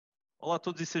Olá a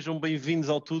todos e sejam bem-vindos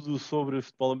ao Tudo sobre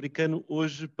Futebol Americano,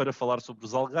 hoje para falar sobre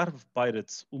os Algarve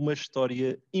Pirates, uma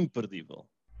história imperdível.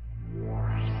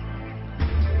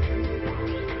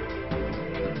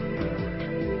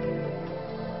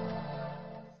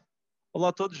 Olá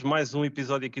a todos, mais um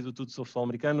episódio aqui do Tudo sobre Futebol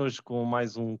Americano, hoje com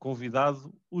mais um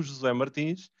convidado, o José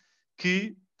Martins,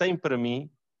 que tem para mim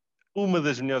uma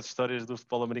das melhores histórias do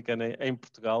futebol americano em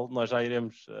Portugal. Nós já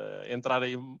iremos entrar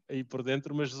aí por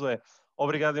dentro, mas José,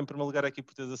 obrigado em primeiro lugar aqui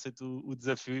por teres aceito o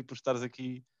desafio e por estares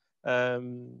aqui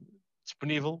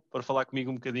disponível para falar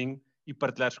comigo um bocadinho e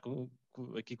partilhares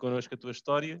aqui connosco a tua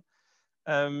história.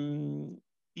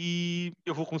 E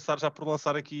eu vou começar já por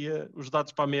lançar aqui os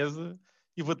dados para a mesa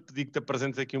e vou-te pedir que te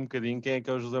apresentes aqui um bocadinho quem é que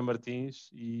é o José Martins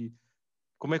e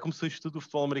como é que começou isto tudo do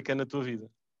futebol americano na tua vida.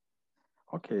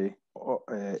 Ok.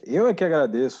 Eu é que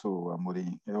agradeço,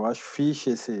 Amorim. Eu acho fixe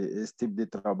esse tipo de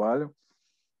trabalho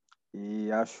e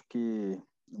acho que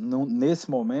nesse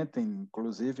momento,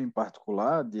 inclusive em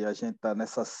particular, de a gente estar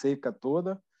nessa seca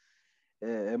toda,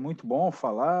 é muito bom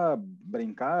falar,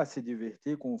 brincar, se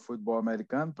divertir com o futebol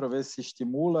americano para ver se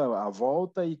estimula a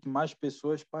volta e que mais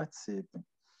pessoas participem.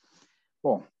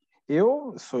 Bom,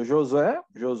 eu sou Josué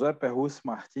Perrucci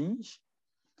Martins.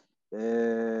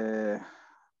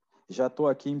 Já estou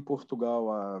aqui em Portugal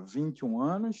há 21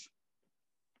 anos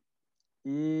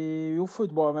e o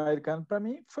futebol americano, para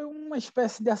mim, foi uma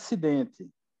espécie de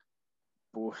acidente,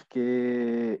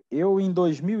 porque eu, em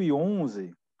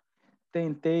 2011,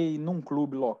 tentei, num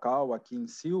clube local aqui em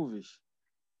Silves,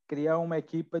 criar uma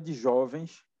equipe de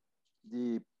jovens,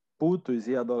 de putos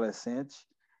e adolescentes,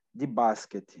 de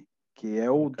basquete, que é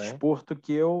o desporto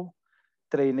que eu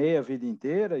treinei a vida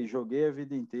inteira e joguei a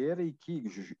vida inteira e que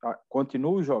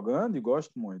continuo jogando e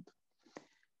gosto muito.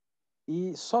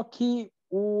 E só que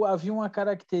havia uma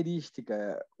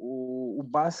característica, o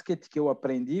basquete que eu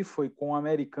aprendi foi com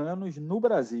americanos no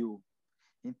Brasil.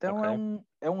 Então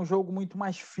é um jogo muito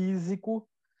mais físico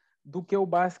do que o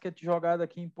basquete jogado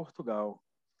aqui em Portugal.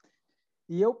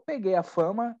 E eu peguei a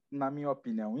fama, na minha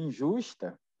opinião,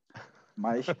 injusta,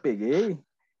 mas peguei,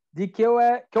 de que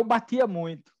eu batia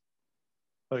muito.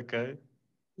 Ok.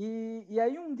 E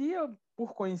aí um dia,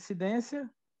 por coincidência,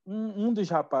 um dos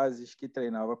rapazes que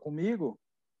treinava comigo,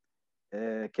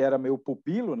 que era meu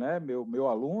pupilo, né, meu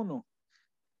aluno,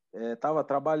 estava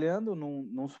trabalhando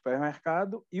num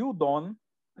supermercado e o Don,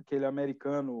 aquele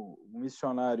americano, um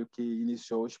missionário que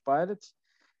iniciou os Pirates,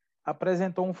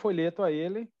 apresentou um folheto a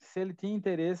ele se ele tinha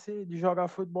interesse de jogar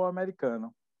futebol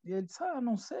americano. E ele disse,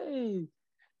 não sei,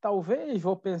 talvez,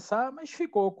 vou pensar, mas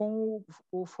ficou com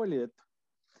o folheto.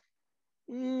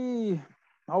 E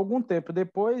algum tempo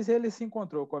depois ele se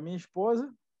encontrou com a minha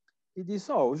esposa e disse,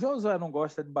 o Josué não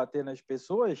gosta de bater nas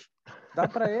pessoas, dá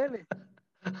para ele.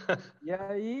 E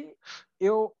aí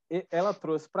ela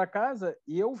trouxe para casa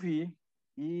e eu vi.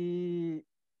 E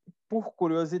por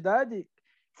curiosidade,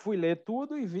 fui ler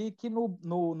tudo e vi que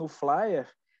no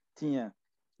flyer tinha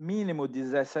mínimo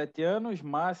 17 anos,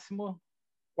 máximo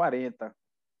 40.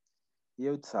 E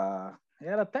eu disse,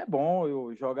 era até bom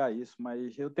eu jogar isso,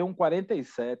 mas eu tenho um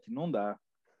 47, não dá.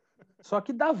 Só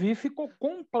que Davi ficou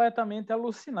completamente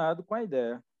alucinado com a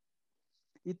ideia.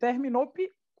 E terminou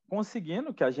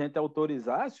conseguindo que a gente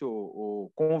autorizasse,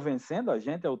 ou convencendo a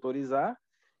gente a autorizar,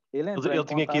 ele entrar em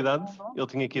Tinha que contato idade? com o dono. Ele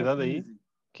tinha que Tinha idade aí? 15.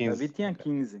 15. Davi tinha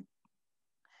 15.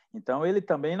 Então, ele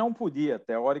também não podia,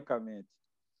 teoricamente.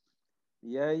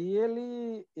 E aí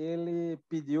ele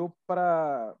pediu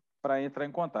para entrar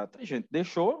em contato. A gente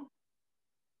deixou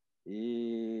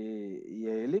e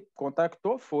ele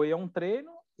contactou, foi a um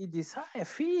treino e disse, é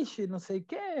fixe, não sei o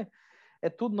quê, é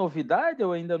tudo novidade,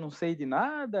 eu ainda não sei de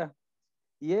nada.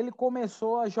 E ele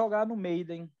começou a jogar no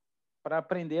Maiden para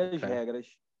aprender as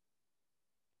regras.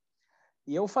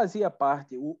 E eu fazia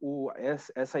parte,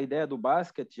 essa ideia do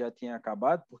basquete já tinha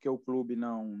acabado, porque o clube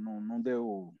não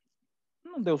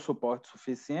deu suporte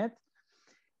suficiente.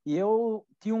 E eu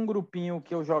tinha um grupinho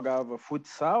que eu jogava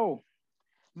futsal,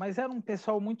 mas era um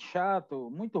pessoal muito chato,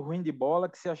 muito ruim de bola,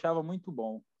 que se achava muito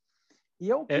bom. E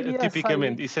eu queria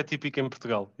sair... Isso é típico em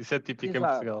Portugal. Isso é típico em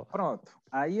Exato, Portugal. pronto.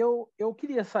 Aí eu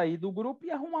queria sair do grupo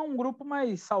e arrumar um grupo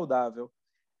mais saudável.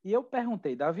 E eu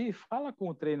perguntei, Davi, fala com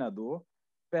o treinador,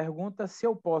 pergunta se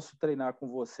eu posso treinar com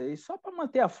vocês, só para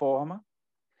manter a forma,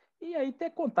 e aí ter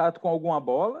contato com alguma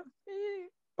bola,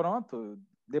 e pronto.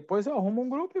 Depois eu arrumo um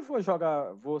grupo e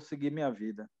vou seguir minha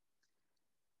vida.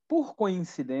 Por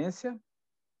coincidência,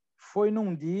 foi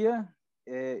num dia,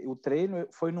 o treino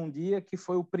foi num dia que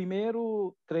foi o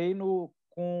primeiro treino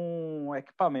com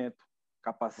equipamento,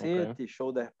 capacete,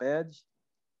 shoulder pads.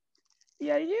 E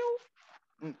aí eu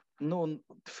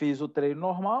fiz o treino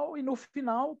normal e no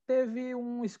final teve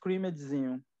um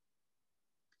scrimmagezinho.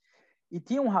 E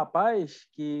tinha um rapaz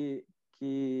que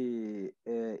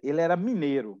ele era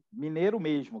mineiro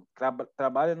mesmo,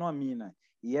 trabalha numa mina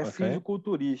e é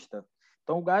fisiculturista.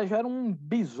 Então o gajo era um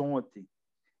bisonte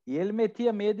e ele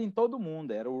metia medo em todo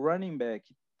mundo, era o running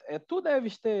back. Tu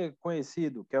deves ter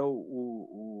conhecido, que é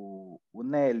o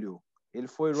Nélio. Ele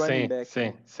foi running back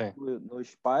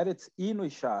nos Pirates e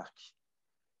nos Sharks.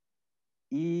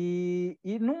 E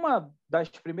numa das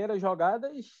primeiras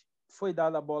jogadas foi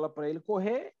dada a bola para ele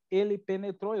correr, ele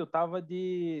penetrou, eu estava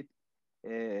de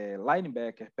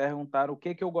linebacker, perguntaram o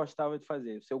que eu gostava de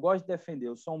fazer. Se eu gosto de defender,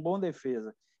 eu sou um bom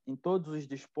defesa. Em todos os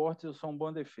desportos eu sou um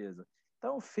bom defesa.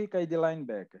 Então fica aí de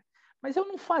linebacker. Mas eu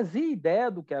não fazia ideia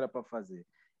do que era para fazer.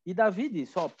 E Davi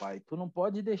disse, pai, tu não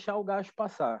pode deixar o gajo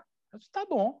passar. Eu disse, tá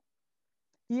bom.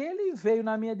 E ele veio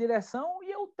na minha direção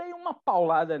e eu dei uma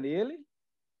paulada nele.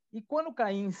 E quando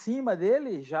caí em cima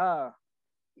dele, já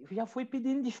fui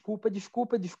pedindo desculpa,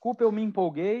 eu me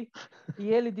empolguei. E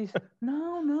ele disse,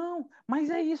 não, mas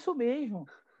é isso mesmo.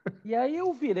 E aí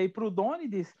eu virei para o Doni e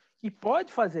disse, e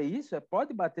pode fazer isso?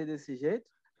 Pode bater desse jeito?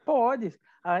 Pode.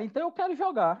 Então eu quero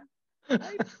jogar.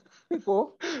 Aí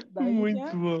ficou.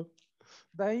 Muito bom.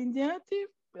 Daí em diante,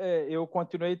 eu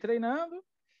continuei treinando.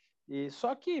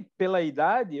 Só que pela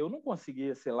idade, eu não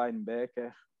conseguia ser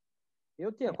linebacker.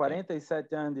 Eu tinha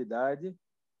 47 anos de idade.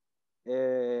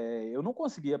 Eu não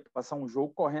conseguia passar um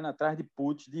jogo correndo atrás de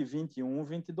putz de 21,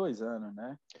 22 anos,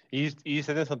 né? E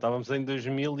isso, atenção, estávamos em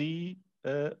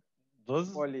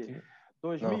 2012? Olha,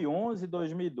 2011 e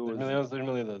 2012. 2011,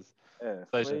 2012.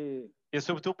 Ou seja, esse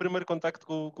foi o teu primeiro contacto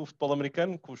com o futebol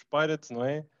americano, com os Pirates, não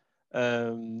é?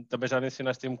 Também já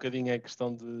mencionaste um bocadinho a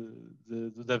questão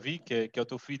do Davi, que é o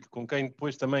teu filho, com quem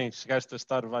depois também chegaste a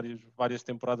estar várias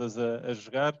temporadas a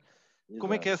jogar. Exato.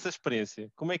 Como é que é essa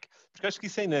experiência? Porque acho que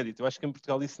isso é inédito. Eu acho que em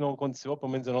Portugal isso não aconteceu, pelo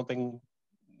menos eu não tenho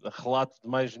relato de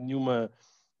mais nenhuma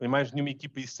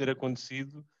equipa isso ter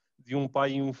acontecido, de um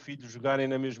pai e um filho jogarem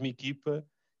na mesma equipa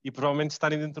e provavelmente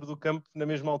estarem dentro do campo na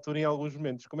mesma altura em alguns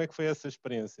momentos. Como é que foi essa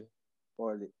experiência?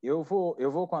 Olha, eu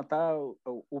vou contar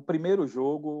o primeiro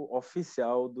jogo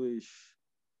oficial dos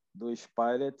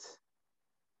Pirates.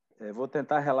 Vou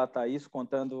tentar relatar isso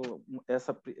contando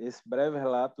esse breve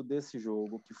relato desse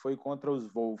jogo, que foi contra os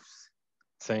Wolves.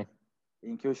 Sim.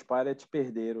 Em que os Pirates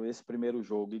perderam esse primeiro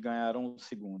jogo e ganharam o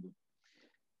segundo.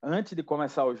 Antes de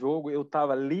começar o jogo, eu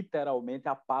estava literalmente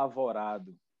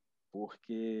apavorado,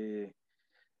 porque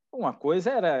uma coisa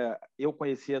era, eu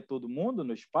conhecia todo mundo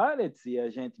nos Pirates e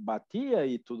a gente batia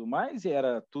e tudo mais, e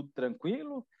era tudo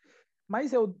tranquilo,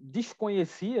 mas eu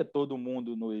desconhecia todo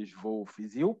mundo nos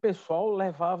Wolves e o pessoal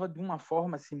levava de uma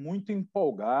forma assim muito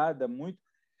empolgada,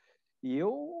 e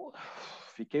eu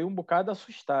fiquei um bocado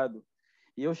assustado.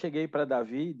 E eu cheguei para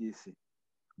Davi e disse: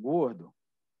 gordo,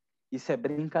 isso é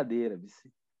brincadeira,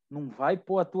 vice. Não vai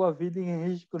pôr a tua vida em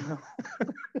risco, não.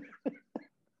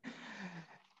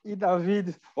 E Davi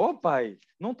disse: pai,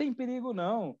 não tem perigo,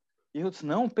 não. E eu disse: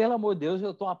 não, pelo amor de Deus,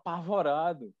 eu estou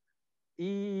apavorado.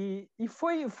 E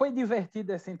foi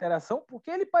divertida essa interação,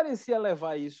 porque ele parecia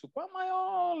levar isso com a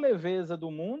maior leveza do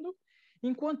mundo,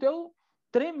 enquanto eu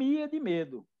tremia de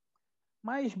medo.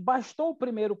 Mas bastou o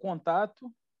primeiro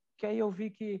contato, que aí eu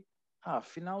vi que,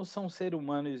 afinal, são seres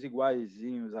humanos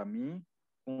iguaizinhos a mim,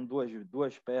 com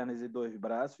duas pernas e dois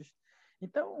braços.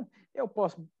 Então, eu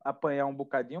posso apanhar um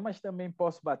bocadinho, mas também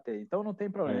posso bater. Então, não tem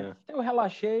problema. Então, eu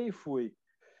relaxei e fui.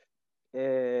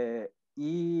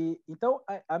 Então,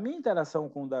 a minha interação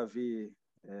com o Davi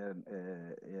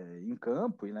em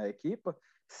campo e na equipa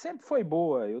sempre foi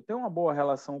boa. Eu tenho uma boa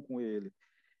relação com ele.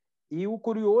 E o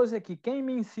curioso é que quem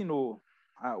me ensinou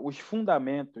os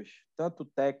fundamentos, tanto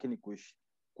técnicos,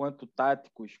 quanto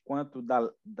táticos, quanto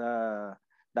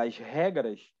das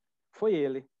regras, foi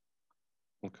ele.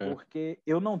 Okay. Porque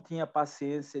eu não tinha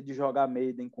paciência de jogar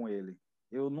Maiden com ele.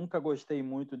 Eu nunca gostei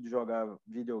muito de jogar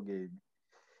videogame.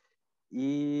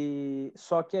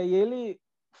 Só que aí ele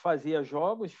fazia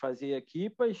jogos, fazia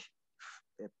equipas,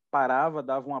 parava,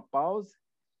 dava uma pausa,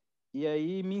 e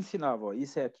aí me ensinava,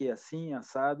 isso é aqui assim,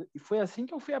 assado, e foi assim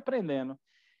que eu fui aprendendo.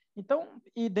 Então,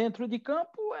 e dentro de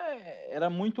campo era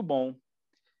muito bom.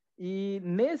 E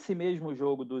nesse mesmo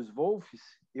jogo dos Wolves,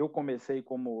 eu comecei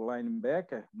como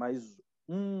linebacker, mas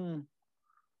um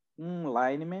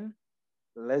lineman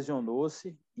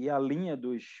lesionou-se e a linha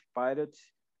dos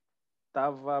Pirates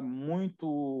estava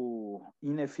muito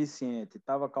ineficiente,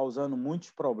 estava causando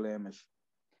muitos problemas.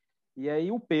 E aí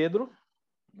o Pedro,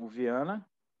 o Viana,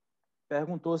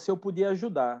 perguntou se eu podia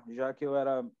ajudar, já que eu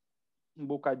era um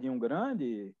bocadinho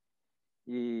grande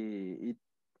e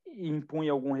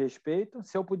impunha algum respeito,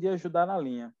 se eu podia ajudar na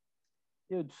linha.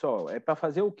 Eu disse, ó, é para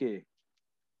fazer o quê?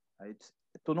 Aí disse,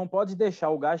 tu não pode deixar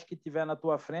o gajo que tiver na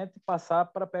tua frente passar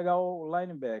para pegar o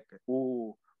linebacker,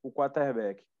 o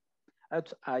quarterback. Aí eu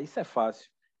disse, isso é fácil.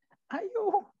 Aí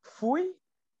eu fui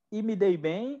e me dei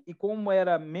bem, e como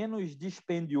era menos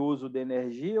dispendioso de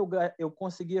energia, eu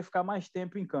conseguia ficar mais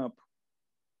tempo em campo.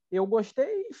 Eu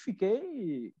gostei e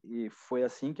fiquei, e foi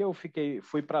assim que eu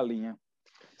fui para a linha.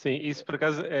 Sim, isso por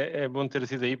acaso é bom ter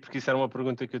sido aí, porque isso era uma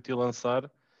pergunta que eu te ia lançar,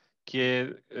 que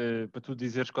é para tu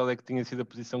dizeres qual é que tinha sido a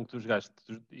posição que tu jogaste.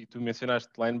 E tu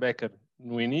mencionaste linebacker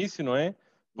no início, não é?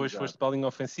 Depois Exato. foste para a linha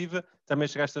ofensiva, também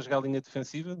chegaste a jogar a linha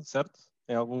defensiva, certo?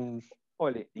 Em alguns.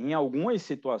 Olha, em algumas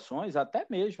situações, até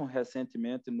mesmo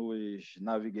recentemente nos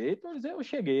Navigators, eu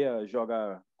cheguei a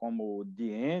jogar como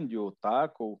DN ou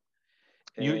tackle.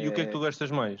 E o que é que tu gostas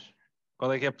mais?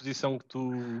 Qual é que é a posição que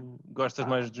tu gostas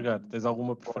mais de jogar? Tens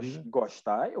alguma preferida?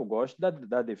 Gostar, eu gosto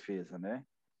da defesa, né?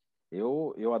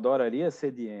 Eu adoraria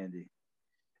ser DN,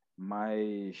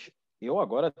 mas eu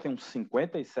agora tenho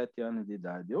 57 anos de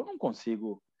idade. Eu não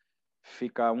consigo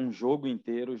ficar um jogo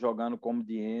inteiro jogando como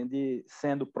DN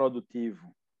sendo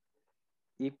produtivo.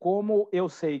 E como eu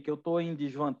sei que eu estou em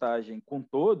desvantagem com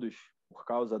todos por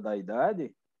causa da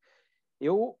idade,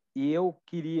 eu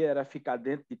queria era ficar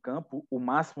dentro de campo o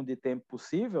máximo de tempo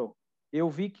possível.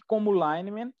 Eu vi que como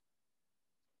lineman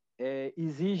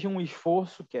exige um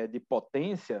esforço que é de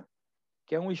potência,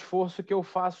 que é um esforço que eu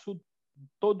faço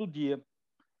todo dia.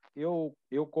 Eu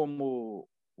como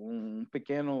um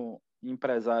pequeno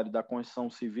empresário da construção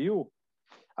civil,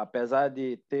 apesar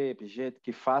de ter gente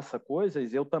que faça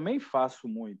coisas, eu também faço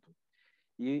muito.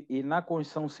 E na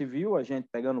construção civil, a gente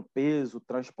pegando peso,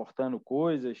 transportando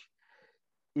coisas,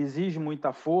 exige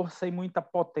muita força e muita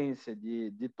potência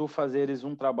de tu fazeres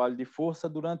um trabalho de força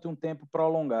durante um tempo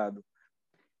prolongado.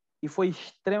 E foi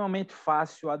extremamente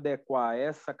fácil adequar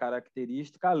essa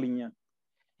característica à linha.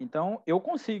 Então, eu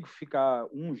consigo ficar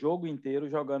um jogo inteiro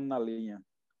jogando na linha,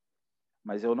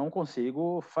 mas eu não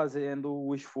consigo fazendo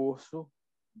o esforço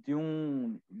de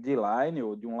line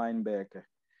ou de um linebacker,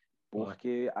 Claro.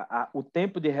 porque o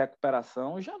tempo de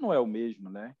recuperação já não é o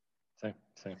mesmo, né? Sim,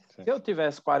 sim, sim. Se eu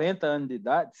tivesse 40 anos de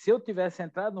idade, se eu tivesse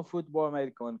entrado no futebol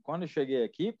americano quando eu cheguei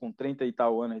aqui, com 30 e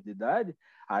tal anos de idade,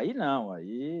 aí não,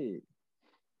 aí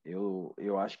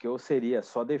eu acho que eu seria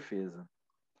só defesa.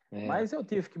 É. Mas eu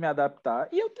tive que me adaptar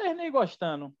e eu terminei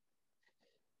gostando.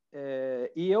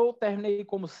 E eu terminei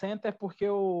como center porque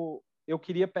eu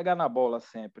queria pegar na bola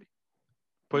sempre.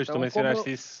 Pois, tu Então,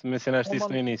 mencionaste isso no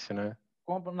como, início, não é?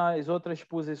 como nas outras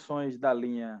posições da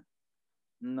linha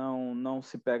não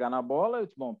se pega na bola, eu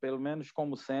disse, bom, pelo menos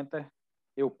como center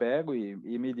eu pego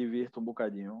e me divirto um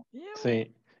bocadinho.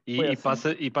 Sim. Foi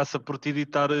assim. E passa por ti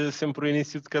editar sempre o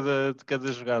início de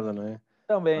cada jogada, não é?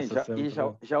 Também, Passa sempre.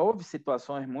 já houve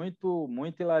situações muito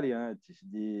hilariantes,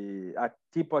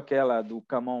 tipo aquela do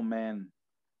Come On Man,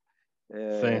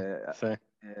 Sim, sim.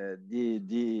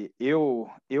 de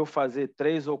eu fazer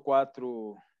 3 ou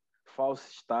 4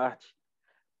 false start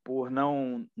por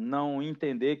não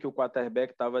entender que o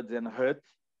quarterback estava dizendo hut,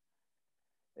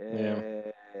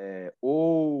 É.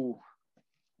 ou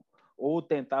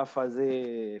tentar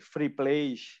fazer free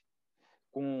plays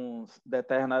com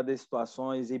determinadas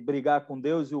situações e brigar com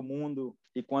Deus e o mundo,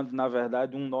 e quando na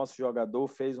verdade um nosso jogador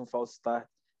fez um false start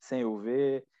sem eu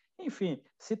ver. Enfim,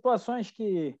 situações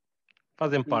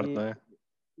Fazem parte, não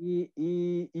e,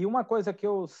 é? e uma coisa que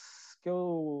eu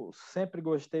sempre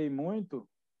gostei muito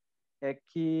é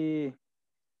que,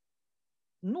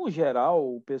 no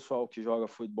geral, o pessoal que joga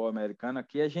futebol americano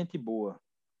aqui é gente boa.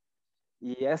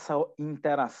 E essa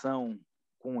interação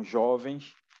com os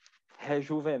jovens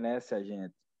rejuvenesce a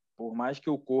gente. Por mais que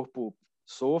o corpo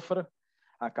sofra,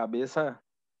 a cabeça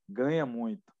ganha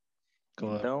muito.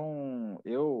 Claro. Então,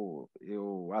 eu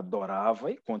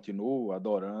adorava e continuo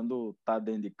adorando estar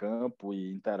dentro de campo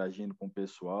e interagindo com o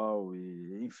pessoal,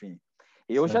 e enfim.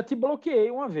 Eu Sim. já te bloqueei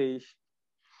uma vez.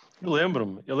 Eu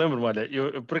lembro-me,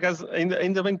 olha, por acaso,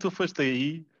 ainda bem que tu foste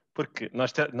aí, porque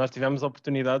nós tivemos a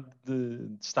oportunidade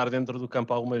de estar dentro do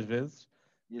campo algumas vezes.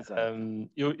 Exato.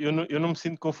 Eu não me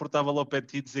sinto confortável ao pé de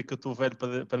ti dizer que eu estou velho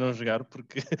para não jogar,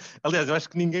 porque, aliás, eu acho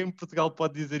que ninguém em Portugal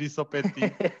pode dizer isso ao pé de ti,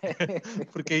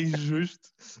 porque é injusto,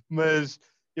 mas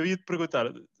eu ia te perguntar,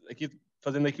 aqui,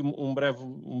 fazendo aqui um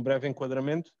breve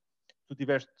enquadramento,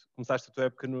 começaste a tua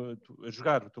época a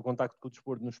jogar, o teu contacto com o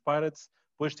desporto nos Pirates,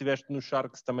 depois estiveste nos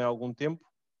Sharks também há algum tempo,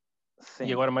 e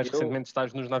Sim, agora mais recentemente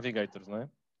estás nos Navigators, não é?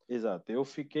 exato. Eu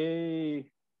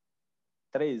fiquei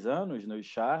 3 anos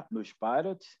nos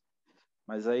Pirates,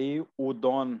 mas aí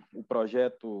o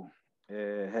projeto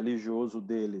religioso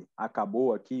dele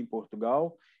acabou aqui em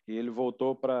Portugal e ele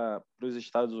voltou para os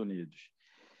Estados Unidos.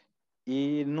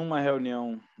 E numa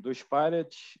reunião dos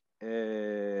Pirates,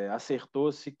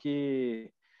 acertou-se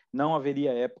que não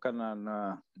haveria época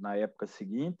na época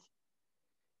seguinte,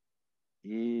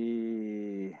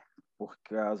 e por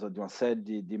causa de uma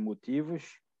série de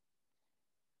motivos.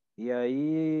 E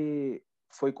aí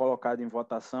foi colocado em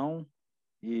votação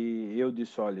e eu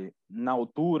disse, olha, na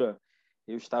altura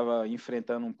eu estava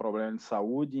enfrentando um problema de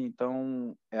saúde,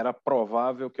 então era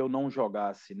provável que eu não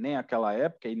jogasse nem aquela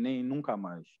época e nem nunca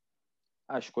mais.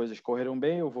 As coisas correram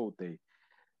bem, eu voltei.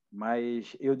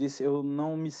 Mas eu disse, eu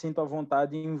não me sinto à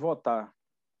vontade em votar.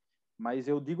 Mas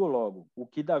eu digo logo, o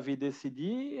que Davi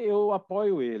decidir, eu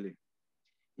apoio ele.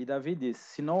 E Davi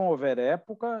disse, se não houver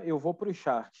época, eu vou para o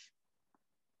Charts.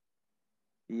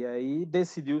 E aí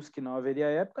decidiu-se que não haveria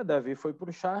época, Davi foi para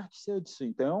o Charts, eu disse,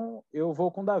 então eu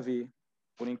vou com Davi.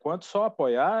 Por enquanto, só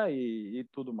apoiar e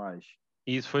tudo mais.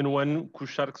 E isso foi no ano que os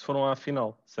Sharks foram à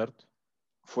final, certo?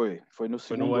 Foi no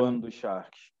segundo ano dos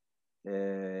Sharks.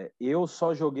 Eu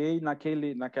só joguei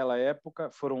naquela época,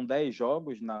 foram 10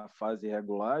 jogos na fase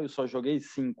regular, eu só joguei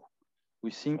 5.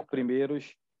 Os 5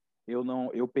 primeiros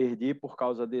eu perdi por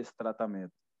causa desse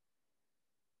tratamento.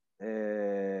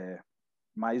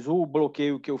 Mas o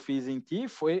bloqueio que eu fiz em ti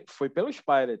foi pelos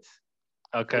Pirates.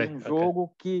 Foi um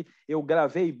jogo que eu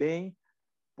gravei bem,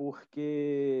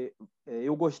 porque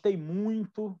eu gostei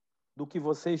muito do que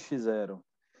vocês fizeram.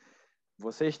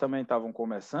 Vocês também estavam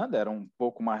começando, eram um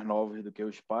pouco mais novos do que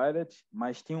os Pirates,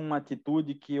 mas tinham uma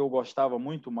atitude que eu gostava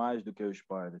muito mais do que os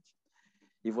Pirates.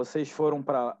 E vocês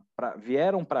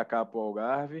vieram para cá, para o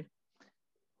Algarve,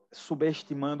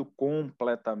 subestimando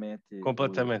completamente.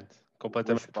 Completamente.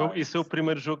 Esse é o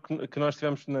primeiro jogo que nós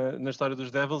tivemos na história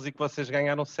dos Devils e que vocês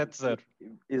ganharam 7-0.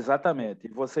 Exatamente. E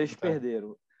vocês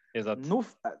perderam. Exato.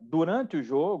 Durante o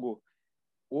jogo,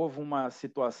 houve uma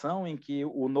situação em que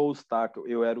o nose tackle,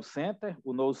 eu era o center,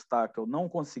 o nose tackle não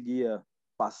conseguia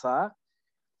passar,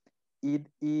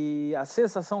 e a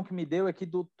sensação que me deu é que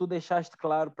tu deixaste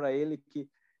claro para ele que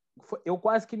eu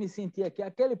quase que me sentia que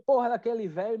aquele porra daquele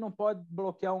velho não pode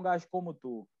bloquear um gajo como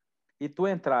tu. E tu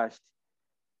entraste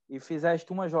e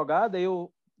fizeste uma jogada,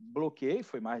 eu bloqueei,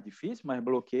 foi mais difícil, mas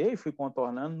bloqueei, fui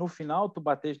contornando. No final, tu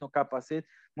bateste no capacete,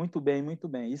 muito bem, muito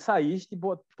bem. E saíste e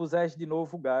puseste de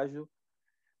novo o gajo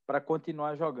para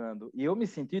continuar jogando. E eu me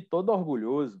senti todo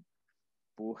orgulhoso,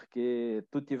 porque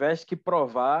tu tiveste que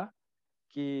provar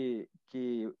que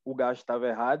o gajo estava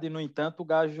errado e, no entanto, o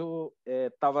gajo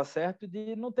estava certo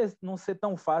de não ser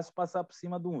tão fácil passar por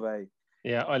cima de um velho.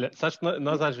 Olha, sabes que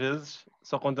nós às vezes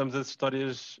só contamos as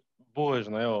histórias boas,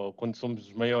 não é? Ou quando somos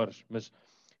os maiores, mas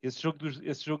esse jogo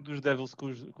dos Devils com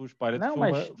os Pirates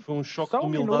foi um choque de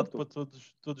humildade para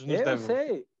todos nos Devils. Eu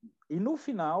sei. E no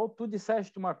final, tu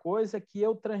disseste uma coisa que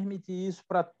eu transmiti isso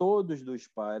para todos dos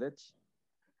Pirates,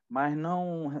 mas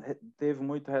não teve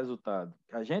muito resultado.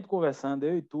 A gente conversando,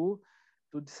 eu e tu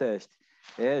disseste,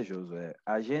 Josué,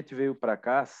 a gente veio para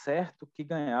cá certo que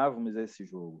ganhávamos esse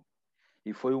jogo.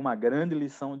 E foi uma grande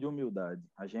lição de humildade.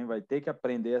 A gente vai ter que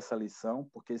aprender essa lição,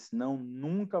 porque senão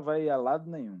nunca vai ir a lado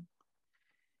nenhum.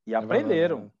 E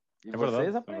aprenderam. E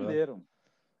vocês aprenderam.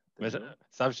 Mas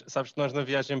sabes que nós na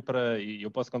viagem e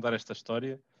eu posso contar esta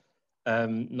história,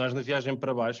 nós na viagem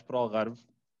para baixo, para o Algarve,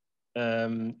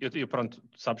 pronto,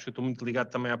 sabes que eu estou muito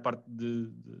ligado também à parte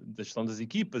da gestão das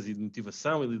equipas e de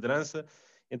motivação e liderança,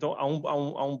 então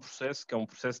há um processo que é um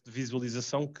processo de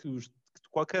visualização que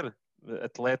qualquer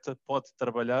atleta pode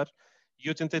trabalhar, e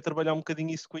eu tentei trabalhar um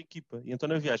bocadinho isso com a equipa. E então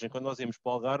na viagem, quando nós íamos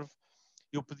para o Algarve,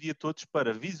 eu pedi a todos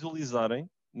para visualizarem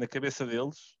na cabeça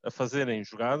deles, a fazerem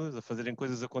jogadas, a fazerem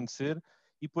coisas acontecer,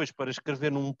 e depois para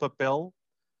escrever num papel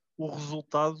o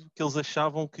resultado que eles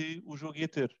achavam que o jogo ia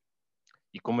ter.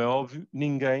 E como é óbvio,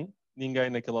 ninguém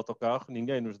naquele autocarro,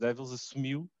 ninguém nos Devils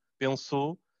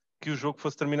pensou que o jogo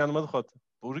fosse terminar numa derrota,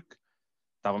 porque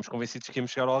estávamos convencidos que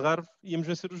íamos chegar ao Algarve e íamos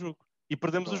vencer o jogo. E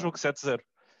perdemos o jogo 7-0.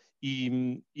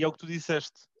 E é o que tu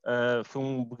disseste, foi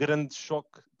um grande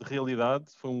choque de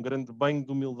realidade, foi um grande banho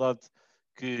de humildade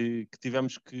que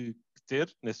tivemos que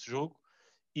ter nesse jogo.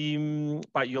 E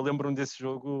eu lembro-me desse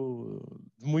jogo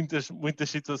de muitas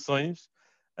situações.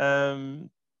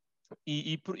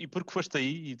 E porque foste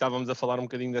aí e estávamos a falar um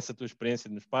bocadinho dessa tua experiência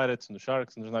nos Pirates, nos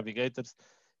Sharks, nos Navigators,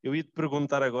 eu ia-te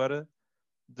perguntar agora,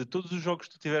 de todos os jogos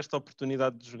que tu tiveste a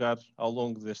oportunidade de jogar ao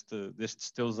longo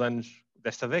destes teus anos,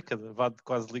 desta década, vá de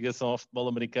quase ligação ao futebol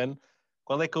americano,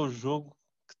 qual é que é o jogo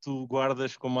que tu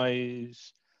guardas com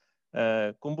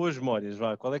boas memórias?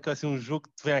 Vá? Qual é que é assim, um jogo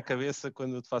que te vem à cabeça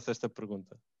quando eu te faço esta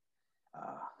pergunta?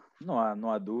 Não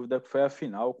há dúvida que foi a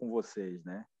final com vocês,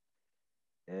 né?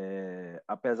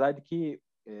 Apesar de que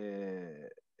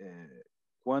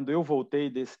quando eu voltei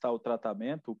desse tal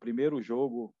tratamento, o primeiro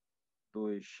jogo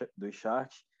dos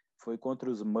Sharks foi contra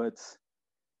os Mutts.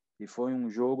 E foi um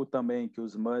jogo também que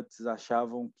os Mutts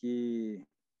achavam que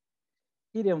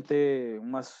iriam ter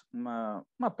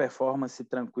uma performance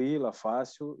tranquila,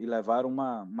 fácil e levar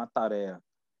uma tarefa.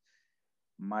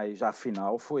 Mas a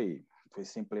final foi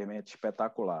simplesmente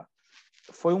espetacular.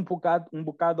 Foi um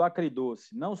bocado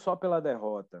acridoce, não só pela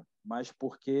derrota, mas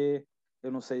porque,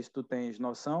 eu não sei se tu tens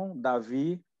noção,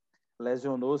 Davi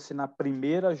lesionou-se na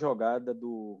primeira jogada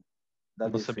da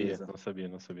defesa.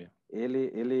 Não sabia.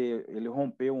 Ele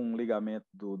rompeu um ligamento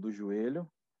do joelho,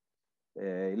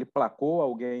 ele placou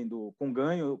alguém com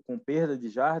ganho, com perda de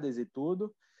jardas e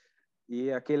tudo,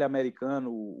 e aquele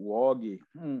americano, o Og,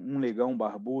 um negão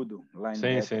barbudo,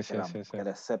 linebacker, que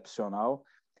era excepcional,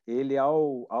 ele,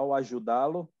 ao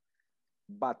ajudá-lo,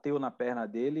 bateu na perna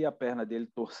dele e a perna dele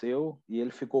torceu e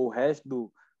ele ficou o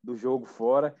resto do jogo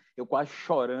fora, eu quase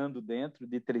chorando dentro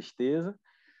de tristeza,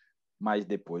 mas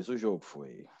depois o jogo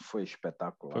foi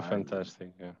espetacular. Foi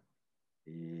fantástico,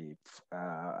 E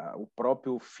o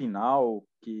próprio final,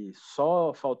 que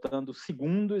só faltando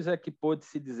segundos é que pôde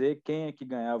se dizer quem é que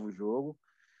ganhava o jogo,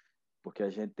 porque a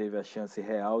gente teve a chance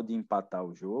real de empatar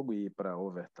o jogo e ir para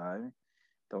overtime.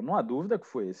 Então, não há dúvida que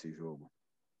foi esse jogo.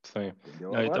 Sim.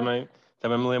 Não, eu também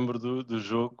me lembro do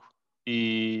jogo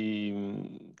e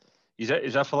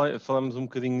já falamos um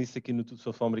bocadinho nisso aqui no Tudo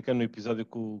Futebol Americano, no episódio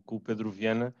com o Pedro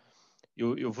Viana.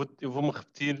 Eu vou-me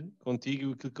repetir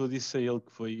contigo aquilo que eu disse a ele,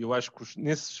 que foi, eu acho que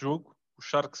nesse jogo os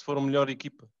Sharks foram a melhor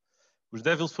equipa. Os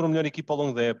Devils foram a melhor equipa ao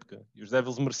longo da época. E os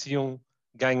Devils mereciam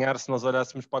ganhar se nós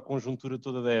olhássemos para a conjuntura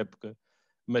toda da época.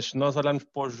 Mas se nós olharmos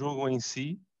para o jogo em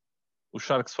si, os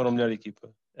Sharks foram a melhor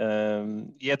equipa.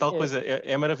 E é tal coisa,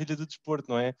 é a maravilha do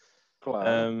desporto, não é? Claro.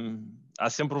 Há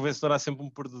sempre um vencedor, há sempre um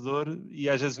perdedor, e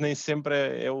às vezes nem sempre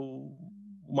é o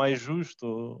mais justo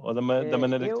ou da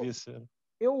maneira que devia ser.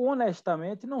 Eu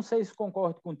honestamente não sei se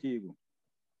concordo contigo.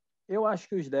 Eu acho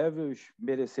que os Devils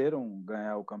mereceram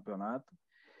ganhar o campeonato,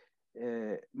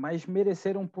 mas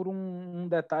mereceram por um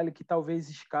detalhe que talvez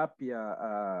escape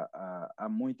a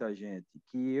muita gente,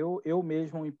 que eu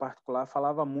mesmo, em particular,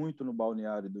 falava muito no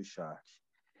balneário dos Sharks.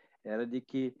 Era de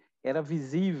que era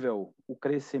visível o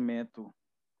crescimento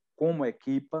como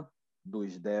equipa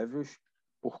dos Devils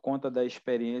por conta da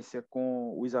experiência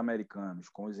com os americanos,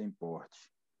 com os importes.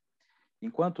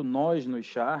 Enquanto nós, nos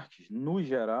Sharks, no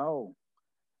geral,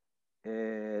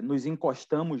 nos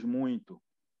encostamos muito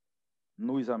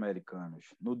nos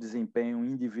americanos, no desempenho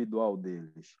individual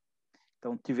deles.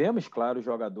 Então, tivemos, claro,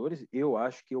 jogadores, eu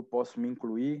acho que eu posso me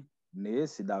incluir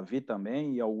nesse, Davi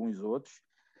também e alguns outros,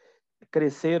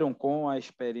 cresceram com a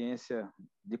experiência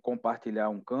de compartilhar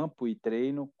um campo e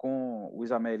treino com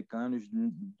os americanos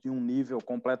de um nível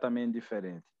completamente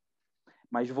diferente.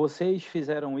 Mas vocês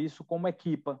fizeram isso como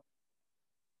equipa.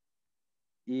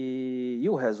 E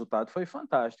o resultado foi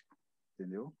fantástico,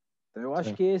 entendeu? Então, eu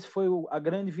acho que esse foi a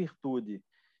grande virtude.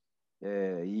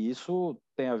 E isso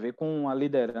tem a ver com a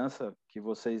liderança que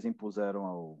vocês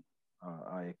impuseram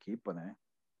à equipa, né?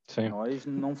 Sim. Nós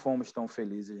não fomos tão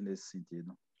felizes nesse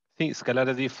sentido. Sim, se calhar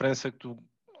a diferença que tu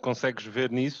consegues ver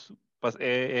nisso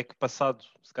é que passado,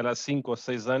 se calhar 5 ou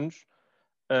 6 anos,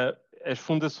 as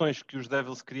fundações que os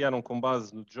Devils criaram com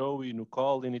base no Joey, no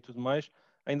Colin e tudo mais,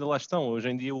 ainda lá estão. Hoje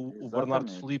em dia o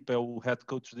Bernardo Felipe é o head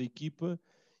coach da equipa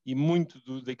e muito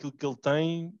daquilo que ele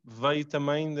tem veio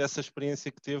também dessa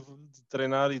experiência que teve de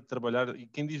treinar e de trabalhar. E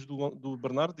quem diz do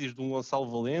Bernardo diz de um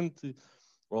Gonçalo Valente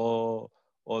ou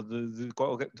de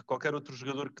qualquer outro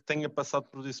jogador que tenha passado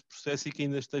por esse processo e que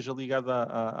ainda esteja ligado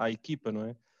à equipa, não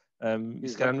é? E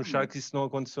se calhar no Sharks isso não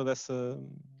aconteceu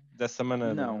dessa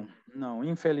maneira. Não,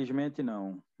 infelizmente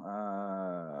não.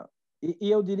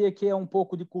 E eu diria que é um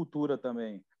pouco de cultura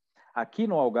também. Aqui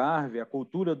no Algarve, a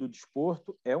cultura do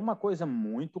desporto é uma coisa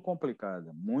muito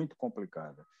complicada, muito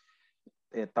complicada.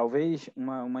 Talvez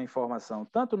uma informação,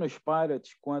 tanto nos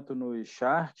Pirates quanto nos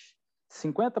Sharks,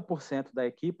 50% da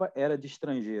equipa era de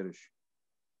estrangeiros.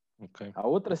 Okay. A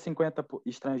outra 50%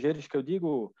 estrangeiros que eu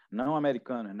digo não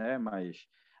americanos, né, mas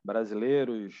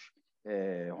brasileiros,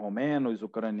 romenos,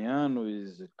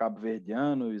 ucranianos,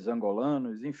 cabo-verdianos,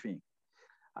 angolanos, enfim.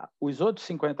 Os outros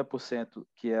 50%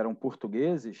 que eram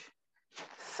portugueses,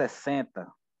 60%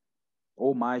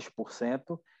 ou mais por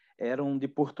cento eram de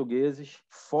portugueses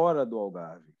fora do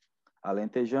Algarve.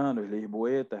 Alentejanos,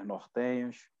 lisboetas,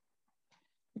 nortenhos.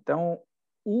 Então,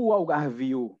 o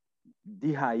algarvio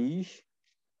de raiz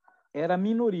era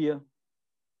minoria.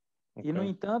 Okay. E, no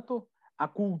entanto, a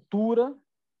cultura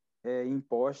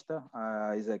imposta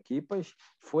às equipas,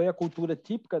 foi a cultura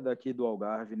típica daqui do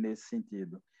Algarve nesse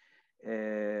sentido.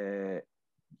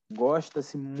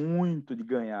 Gosta-se muito de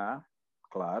ganhar,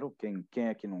 claro, quem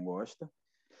é que não gosta,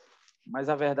 mas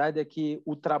a verdade é que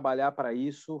o trabalhar para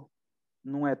isso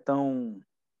não é tão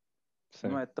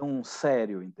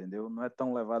sério, entendeu? Não é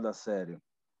tão levado a sério.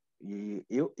 E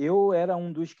eu era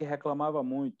um dos que reclamava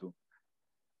muito.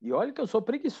 E olha que eu sou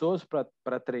preguiçoso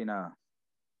para treinar,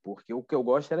 porque o que eu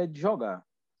gosto era de jogar.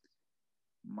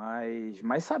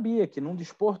 Mas sabia que num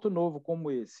desporto novo como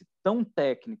esse, tão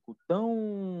técnico,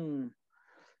 tão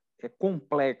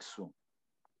complexo,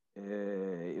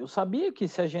 eu sabia que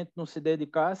se a gente não se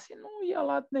dedicasse, não ia a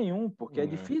lado nenhum, porque é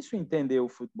difícil entender o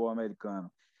futebol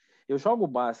americano. Eu jogo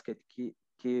basquete,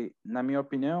 que na minha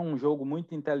opinião, é um jogo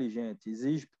muito inteligente,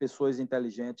 exige pessoas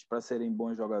inteligentes para serem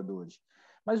bons jogadores.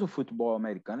 Mas o futebol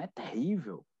americano é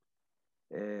terrível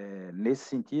nesse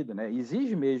sentido, né?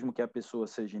 Exige mesmo que a pessoa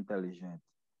seja inteligente.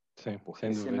 Sim,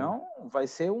 Porque senão vai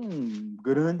ser um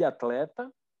grande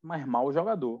atleta, mas mau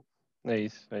jogador. É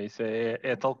isso.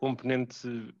 É tal componente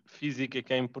física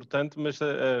que é importante, mas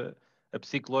a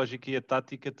psicológica e a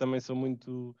tática também são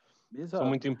muito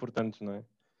importantes, não é?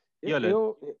 E olha,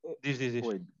 diz.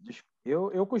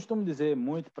 Eu costumo dizer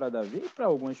muito para Davi e para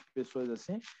algumas pessoas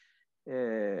assim,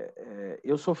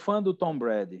 eu sou fã do Tom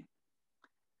Brady,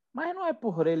 mas não é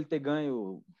por ele ter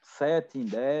ganho 7 em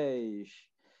 10,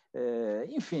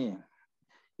 enfim,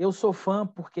 eu sou fã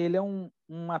porque ele é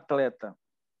um atleta,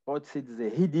 pode-se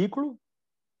dizer, ridículo,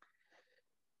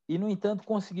 e, no entanto,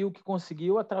 conseguiu o que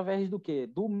conseguiu através do quê?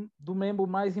 Do membro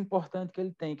mais importante que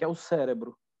ele tem, que é o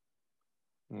cérebro.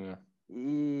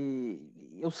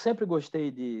 E eu sempre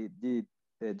gostei de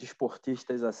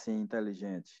esportistas assim,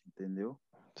 inteligentes, entendeu?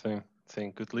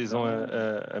 Sim, que utilizam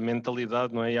a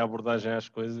mentalidade, não é? E a abordagem às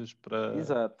coisas para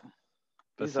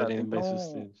serem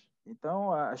bem-sucedidos.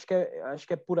 Então, acho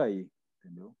que é por aí,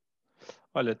 entendeu?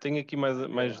 Olha, tenho aqui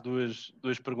mais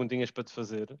duas perguntinhas para te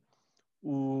fazer.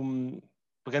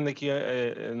 Pegando aqui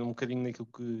um bocadinho naquilo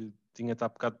que tinha há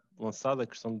bocado lançado, a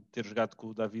questão de ter jogado com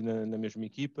o Davi na mesma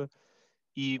equipa,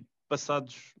 e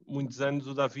passados muitos anos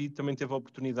o Davi também teve a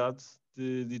oportunidade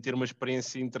de ter uma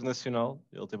experiência internacional,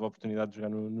 ele teve a oportunidade de jogar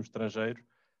no estrangeiro.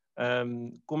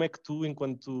 Como é que tu,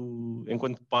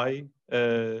 enquanto pai,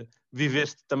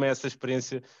 viveste também essa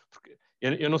experiência? Porque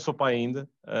eu não sou pai ainda,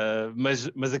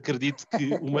 mas acredito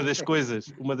que uma das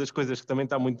coisas que também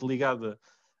está muito ligada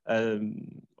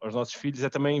aos nossos filhos é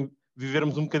também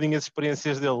vivermos um bocadinho as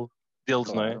experiências deles,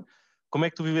 claro. Não é? Como é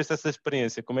que tu viveste essa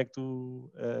experiência? Como é que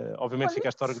tu, obviamente,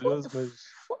 ficaste orgulhoso, mas...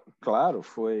 Claro,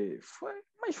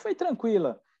 mas foi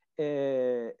tranquila.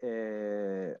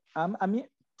 A minha,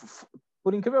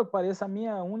 por incrível que pareça, a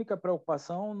minha única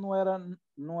preocupação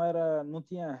não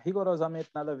tinha rigorosamente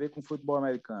nada a ver com futebol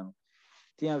americano.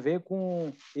 Tinha a ver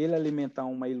com ele alimentar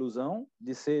uma ilusão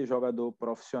de ser jogador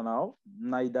profissional.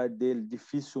 Na idade dele,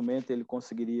 dificilmente ele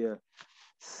conseguiria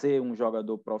ser um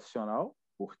jogador profissional,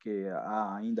 porque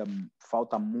ainda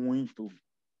falta muito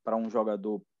para um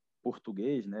jogador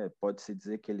português, né? Pode-se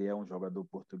dizer que ele é um jogador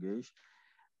português,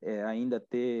 ainda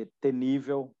ter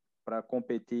nível para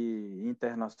competir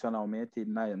internacionalmente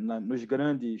nos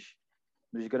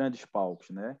grandes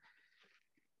palcos, né?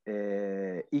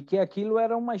 E que aquilo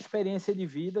era uma experiência de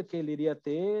vida que ele iria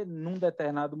ter num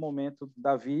determinado momento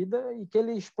da vida e que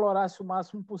ele explorasse o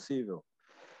máximo possível.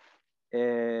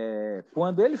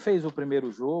 Quando ele fez o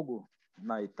primeiro jogo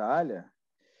na Itália,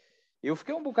 eu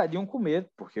fiquei um bocadinho com medo,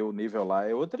 porque o nível lá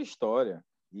é outra história.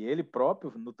 E ele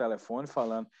próprio no telefone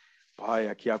falando: pai,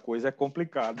 aqui a coisa é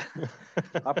complicada.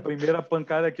 A primeira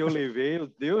pancada que eu levei,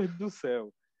 Deus do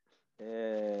céu.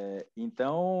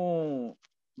 Então,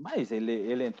 mas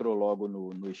ele entrou logo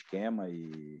no esquema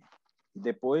e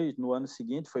depois, no ano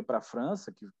seguinte, foi para a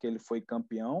França, que ele foi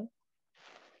campeão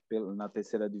na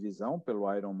terceira divisão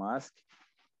pelo Iron Mask.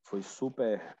 Foi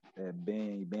super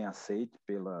bem aceito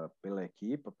pela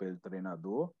equipe, pelo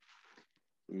treinador.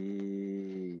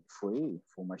 E foi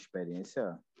uma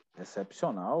experiência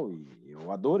excepcional e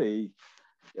eu adorei.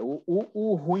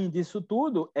 O ruim disso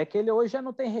tudo é que ele hoje já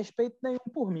não tem respeito nenhum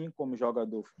por mim como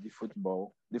jogador de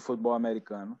futebol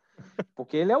americano,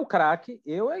 porque ele é o craque,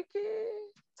 eu é que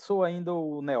sou ainda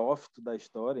o neófito da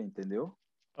história, entendeu?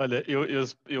 Olha,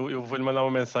 eu vou-lhe mandar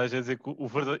uma mensagem a dizer que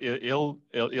ele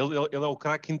é o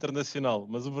craque internacional,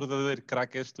 mas o verdadeiro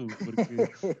craque és tu, porque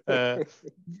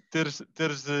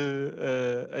teres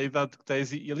a idade que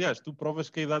tens, e aliás, tu provas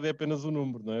que a idade é apenas um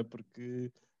número, não é?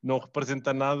 Porque não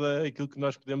representa nada aquilo que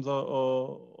nós podemos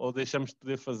ou deixamos de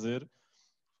poder fazer,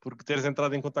 porque teres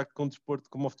entrado em contacto com um desporto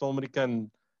como o futebol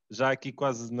americano já aqui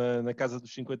quase na casa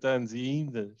dos 50 anos e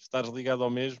ainda estares ligado ao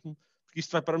mesmo, porque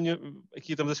isto vai para a minha...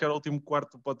 Aqui estamos a chegar ao último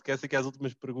quarto do podcast, aqui às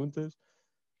últimas perguntas.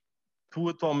 Tu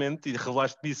atualmente, e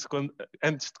revelaste-me isso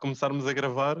antes de começarmos a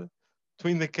gravar, tu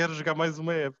ainda queres jogar mais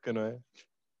uma época, não é?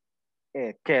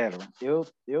 Quero.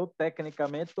 Eu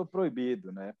tecnicamente estou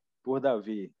proibido, né? Por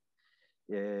Davi.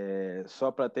 Só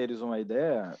para teres uma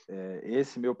ideia,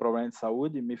 esse meu problema de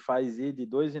saúde me faz ir de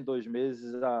 2 em 2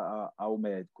 meses ao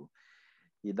médico.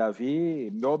 E Davi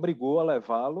me obrigou a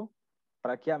levá-lo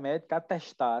para que a médica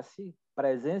atestasse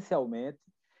presencialmente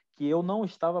que eu não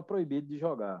estava proibido de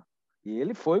jogar. E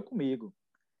ele foi comigo.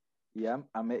 E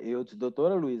eu disse,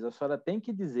 doutora Luísa, a senhora tem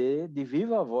que dizer de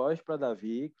viva voz para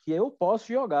Davi que eu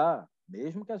posso jogar,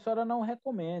 mesmo que a senhora não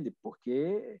recomende,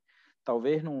 porque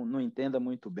talvez não entenda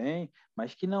muito bem,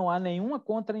 mas que não há nenhuma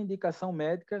contraindicação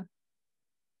médica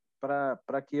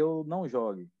para que eu não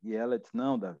jogue. E ela disse,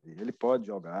 não, Davi, ele pode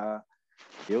jogar.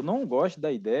 Eu não gosto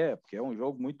da ideia, porque é um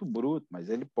jogo muito bruto, mas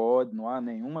ele pode, não há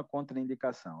nenhuma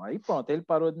contraindicação. Aí pronto, ele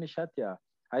parou de me chatear.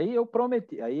 Aí eu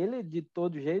prometi, aí ele de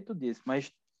todo jeito disse,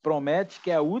 mas promete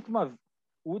que é a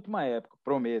última época,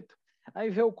 prometo. Aí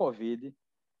veio o Covid,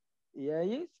 e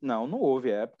aí, não houve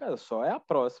época, só é a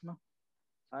próxima.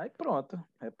 Aí pronto,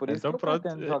 é por isso que Então eu pronto,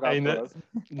 pretendo jogar a ainda próxima.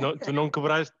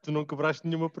 tu não quebraste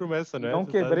nenhuma promessa, não é? Não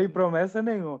quebrei promessa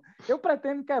nenhuma. Eu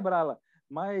pretendo quebrá-la,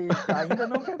 mas ainda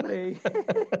não quebrei.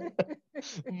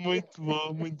 Muito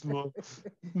bom, muito bom.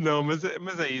 Não,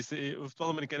 mas é isso. O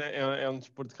futebol americano é um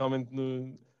desporto que realmente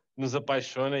nos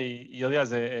apaixona e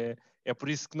aliás, é por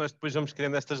isso que nós depois vamos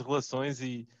criando estas relações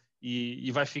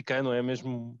e vai ficando, não é?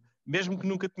 Mesmo que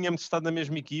nunca tenhamos estado na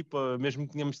mesma equipa, mesmo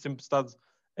que tenhamos sempre estado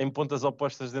em pontas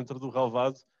opostas dentro do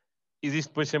relvado, existe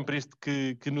depois sempre isto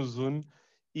que nos une.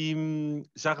 E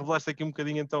já revelaste aqui um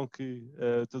bocadinho então que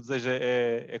o teu desejo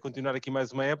é continuar aqui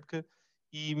mais uma época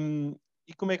e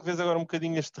como é que vês agora um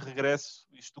bocadinho este regresso?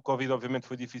 Isto do Covid obviamente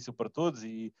foi difícil para todos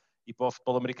e para o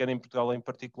futebol americano em Portugal em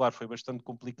particular foi bastante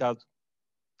complicado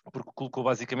porque colocou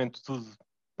basicamente tudo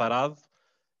parado,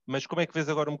 mas como é que vês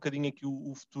agora um bocadinho aqui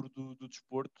o futuro do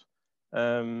desporto?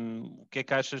 O que é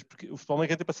que achas? Porque o futebol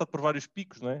americano tem passado por vários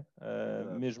picos, não é?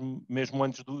 Mesmo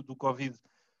antes do Covid.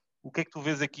 O que é que tu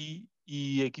vês aqui?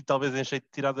 E aqui talvez em jeito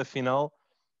de tirar da final,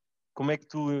 como é que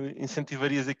tu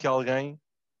incentivarias aqui alguém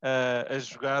a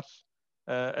jogar,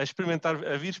 a experimentar,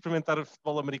 a vir experimentar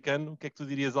futebol americano? O que é que tu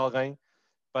dirias a alguém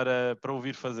para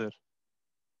ouvir fazer?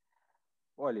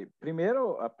 Olha,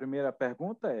 primeiro, a primeira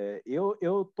pergunta é: eu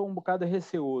estou um bocado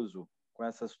receoso com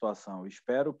essa situação.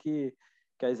 Espero que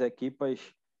as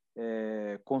equipas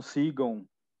consigam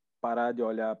parar de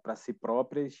olhar para si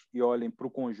próprias e olhem para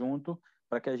o conjunto,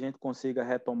 para que a gente consiga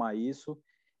retomar isso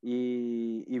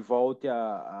e volte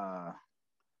a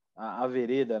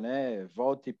vereda, né?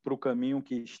 Volte para o caminho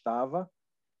que estava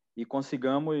e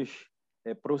consigamos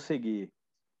prosseguir.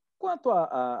 Quanto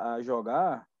a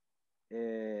jogar,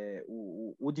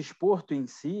 o desporto em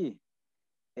si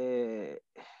é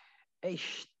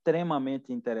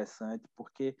extremamente interessante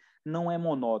porque não é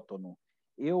monótono.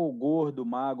 Eu, gordo,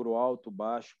 magro, alto,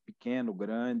 baixo, pequeno,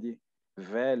 grande,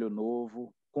 velho,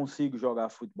 novo, consigo jogar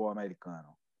futebol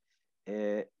americano.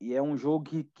 E é um jogo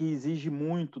que exige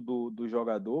muito do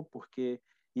jogador, porque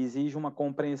exige uma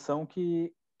compreensão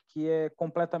que é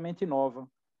completamente nova.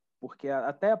 Porque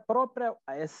até a própria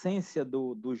essência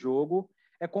do jogo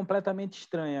é completamente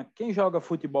estranha. Quem joga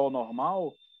futebol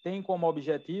normal tem como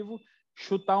objetivo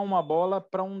chutar uma bola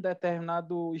para um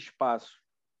determinado espaço.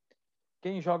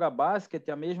 Quem joga basquete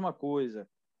é a mesma coisa.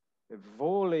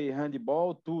 Vôlei,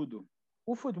 handebol, tudo.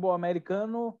 O futebol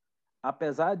americano,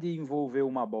 apesar de envolver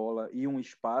uma bola e um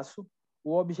espaço,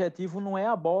 o objetivo não é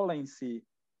a bola em si,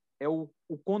 é o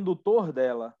condutor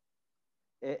dela.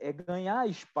 É ganhar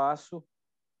espaço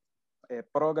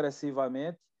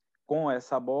progressivamente com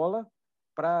essa bola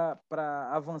para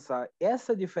avançar.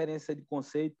 Essa diferença de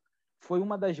conceito foi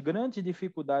uma das grandes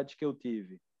dificuldades que eu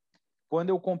tive. Quando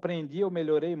eu compreendi, eu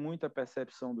melhorei muito a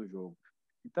percepção do jogo.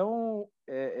 Então,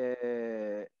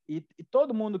 e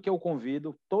todo mundo que eu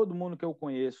convido, todo mundo que eu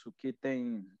conheço que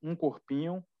tem um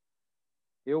corpinho,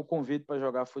 eu convido para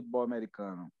jogar futebol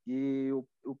americano. E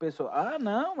o pessoal,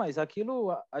 não, mas aquilo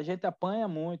a gente apanha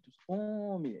muito.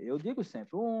 Eu digo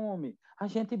sempre, a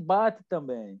gente bate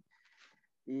também.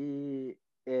 E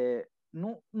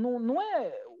não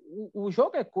é. O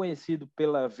jogo é conhecido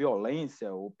pela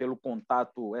violência ou pelo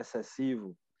contato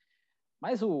excessivo,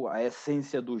 mas a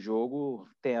essência do jogo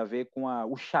tem a ver com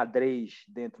o xadrez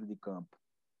dentro de campo.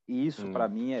 E isso, para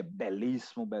mim, é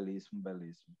belíssimo, belíssimo,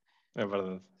 belíssimo. É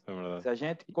verdade, é verdade. Se a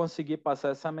gente conseguir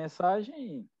passar essa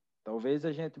mensagem, talvez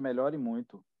a gente melhore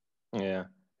muito.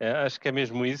 Acho que é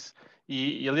mesmo isso.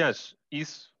 E, aliás,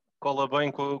 isso cola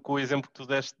bem com o exemplo que tu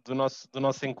deste do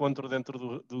nosso encontro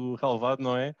dentro do relvado,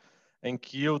 não é? Em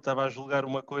que eu estava a julgar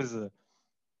uma coisa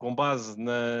com base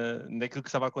naquilo que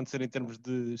estava a acontecer em termos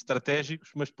de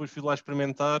estratégicos, mas depois fui lá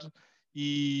experimentar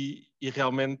e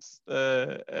realmente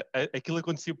aquilo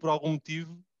acontecia por algum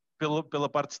motivo, pela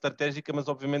parte estratégica, mas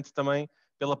obviamente também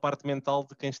pela parte mental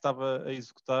de quem estava a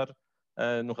executar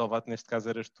no relvado, neste caso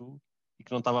eras tu, e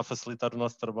que não estava a facilitar o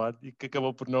nosso trabalho e que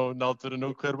acabou por na altura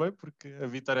não correr bem, porque a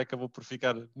vitória acabou por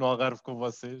ficar no Algarve com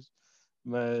vocês,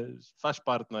 mas faz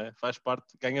parte, não é? Faz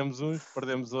parte, ganhamos uns,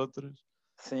 perdemos outros.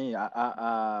 Sim,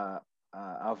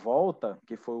 a volta,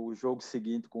 que foi o jogo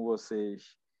seguinte com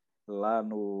vocês lá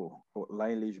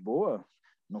em Lisboa,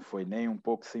 não foi nem um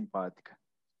pouco simpática.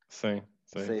 Sim,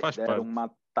 Vocês faz deram parte.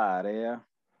 uma tarefa.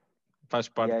 Faz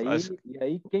E parte. aí, e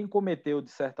aí quem cometeu,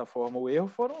 de certa forma, o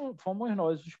erro fomos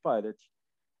nós, os Pirates.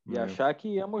 E É, achar que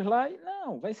íamos lá e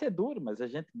não, vai ser duro, mas a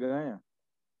gente ganha.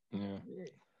 é.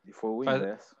 E foi o Faz-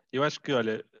 inverso. eu acho que,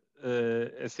 olha,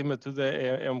 acima de tudo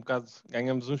é um bocado,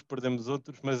 ganhamos uns, perdemos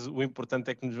outros, mas o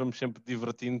importante é que nos vamos sempre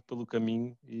divertindo pelo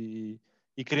caminho e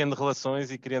criando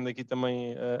relações e criando aqui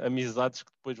também amizades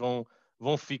que depois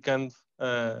vão ficando,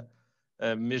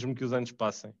 mesmo que os anos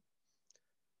passem.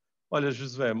 Olha,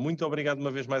 Josué, muito obrigado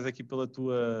uma vez mais aqui pela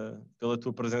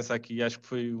tua presença aqui. Acho que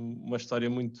foi uma história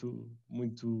muito,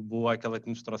 muito boa aquela que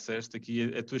nos trouxeste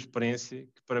aqui, a tua experiência,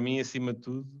 que para mim, acima de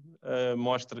tudo,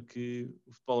 mostra que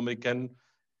o futebol americano,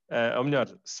 ou melhor,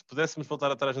 se pudéssemos voltar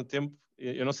atrás no tempo,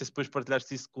 eu não sei se depois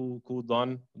partilhaste isso com o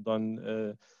Don,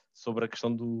 sobre a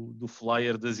questão do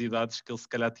flyer das idades, que ele se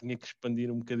calhar tinha que expandir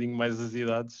um bocadinho mais as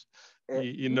idades É,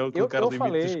 e não eu, colocar eu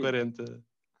limite dos falei, 40.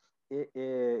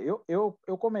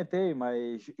 eu comentei,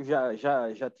 mas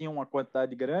já tinha uma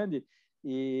quantidade grande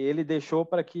e ele deixou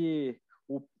para que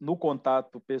no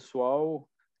contato pessoal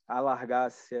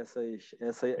alargasse É.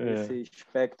 esse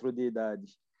espectro de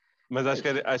idades. Mas acho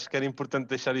Mas, que, acho que era importante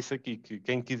deixar isso aqui, que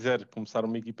quem quiser começar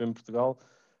uma equipa em Portugal,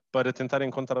 para tentar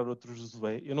encontrar outro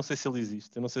Josué, eu não sei se ele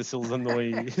existe, eu não sei se eles andam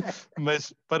aí,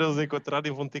 mas para os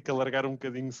encontrarem vão ter que alargar um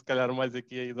bocadinho, se calhar mais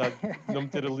aqui a idade, não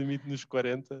meter o limite nos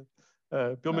 40,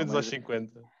 pelo não, menos aos mas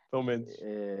 50, pelo menos.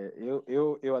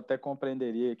 eu até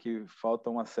compreenderia que falta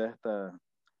uma certa,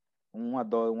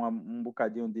 um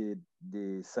bocadinho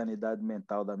de sanidade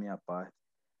mental da minha parte,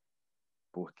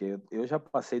 porque eu já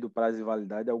passei do prazo de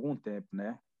validade há algum tempo,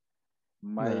 né?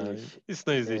 Não, Mas isso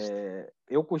não existe.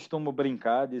 eu costumo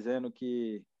brincar dizendo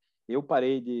que eu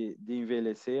parei de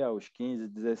envelhecer aos 15,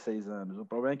 16 anos. O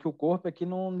problema é que o corpo é que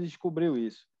não descobriu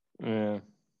isso. É,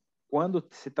 Quando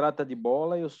se trata de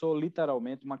bola, eu sou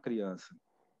literalmente uma criança,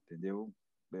 entendeu?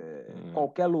 é,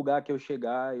 Qualquer lugar que eu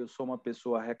chegar, eu sou uma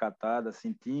pessoa recatada,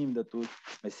 assim, tímida, tudo.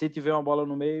 Mas se tiver uma bola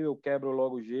no meio, eu quebro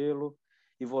logo o gelo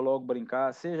e vou logo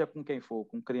brincar, seja com quem for,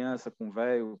 com criança, com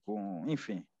velho,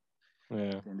 enfim,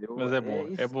 Mas entendeu? É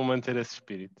é isso. bom manter esse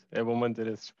espírito, é bom manter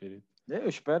esse espírito. Eu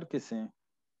espero que sim.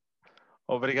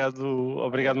 Obrigado,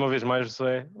 obrigado É, uma vez mais,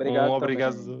 José. obrigado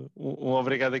também. Um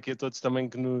obrigado aqui a todos também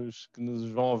que nos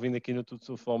vão ouvindo aqui no Tudo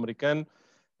sobre Futebol Americano.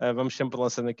 Vamos sempre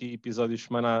lançando aqui episódios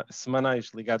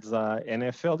semanais ligados à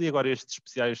NFL e agora estes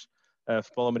especiais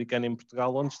futebol americano em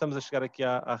Portugal, onde estamos a chegar aqui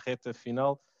à reta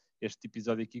final. Este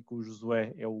episódio aqui com o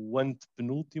Josué é o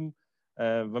antepenúltimo.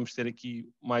 Vamos ter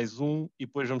aqui mais um e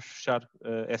depois vamos fechar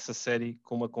essa série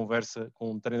com uma conversa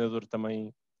com um treinador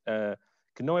também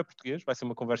que não é português, vai ser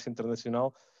uma conversa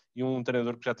internacional e um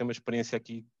treinador que já tem uma experiência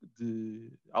aqui de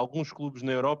alguns clubes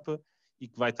na Europa e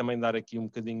que vai também dar aqui um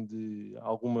bocadinho de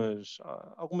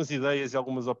algumas ideias e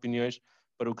algumas opiniões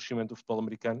para o crescimento do futebol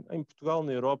americano em Portugal,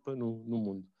 na Europa, no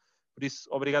mundo. Por isso,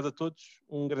 obrigado a todos,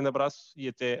 um grande abraço e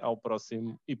até ao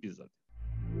próximo episódio.